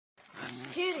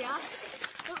Here you are.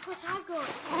 Look what I've got.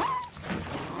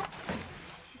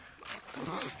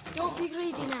 Don't be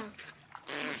greedy now.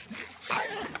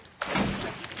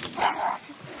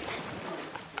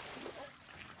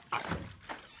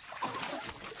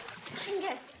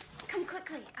 Angus, come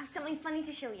quickly. I have something funny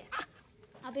to show you.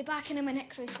 I'll be back in a minute,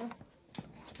 Crusoe.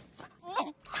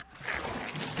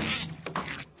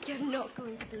 You're not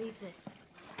going to believe this.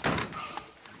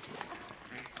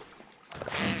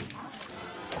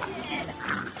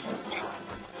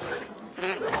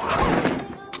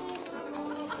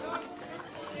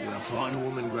 You're a fine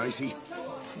woman, Gracie.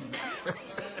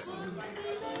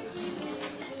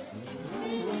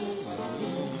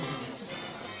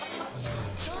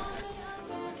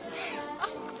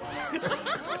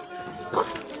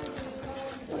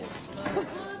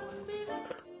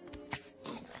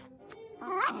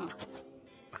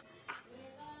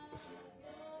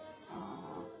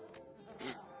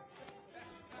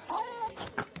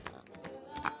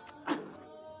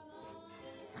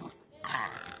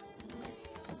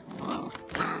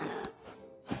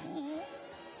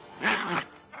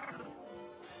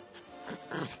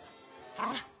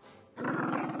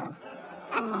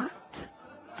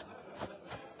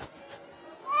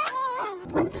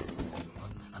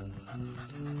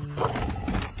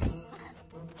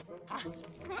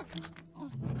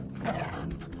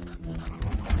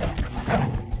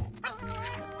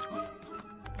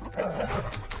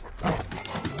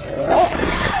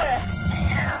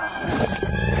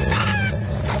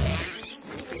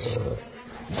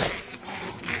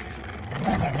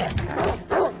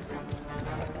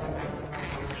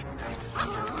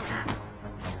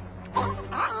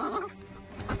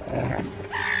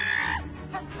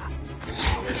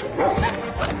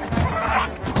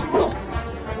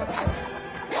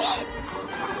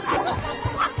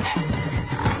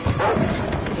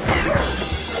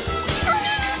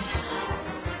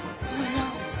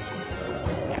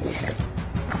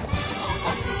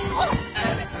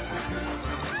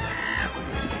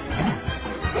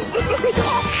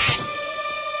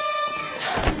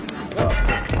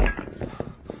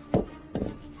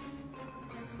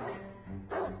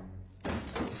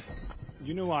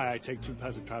 You know why I take 2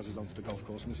 pairs of trousers onto the golf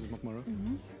course, Mrs. McMurrow?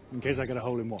 In case I get a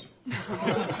hole in one.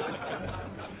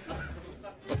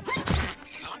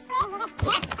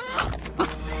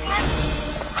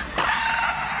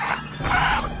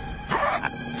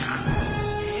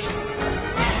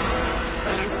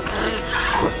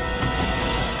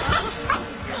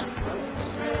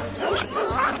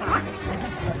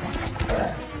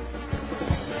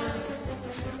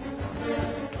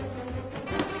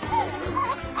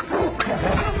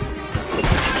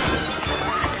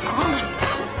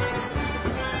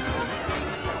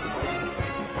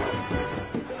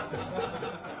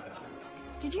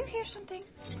 Did you hear something?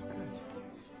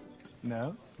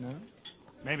 No, no.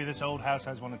 Maybe this old house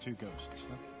has 1 or 2 ghosts.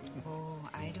 Huh? Oh,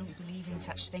 I don't believe in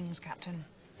such things, Captain.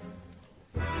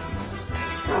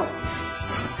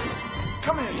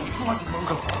 Come here, you bloody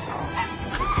mongrel!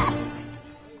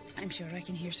 I'm sure I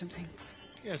can hear something.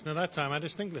 Yes, now that time I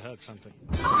distinctly heard something.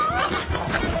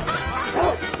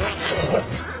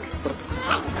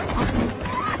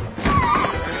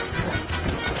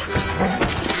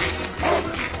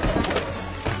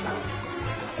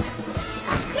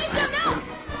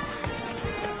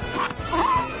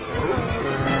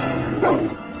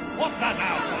 What's that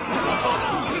now?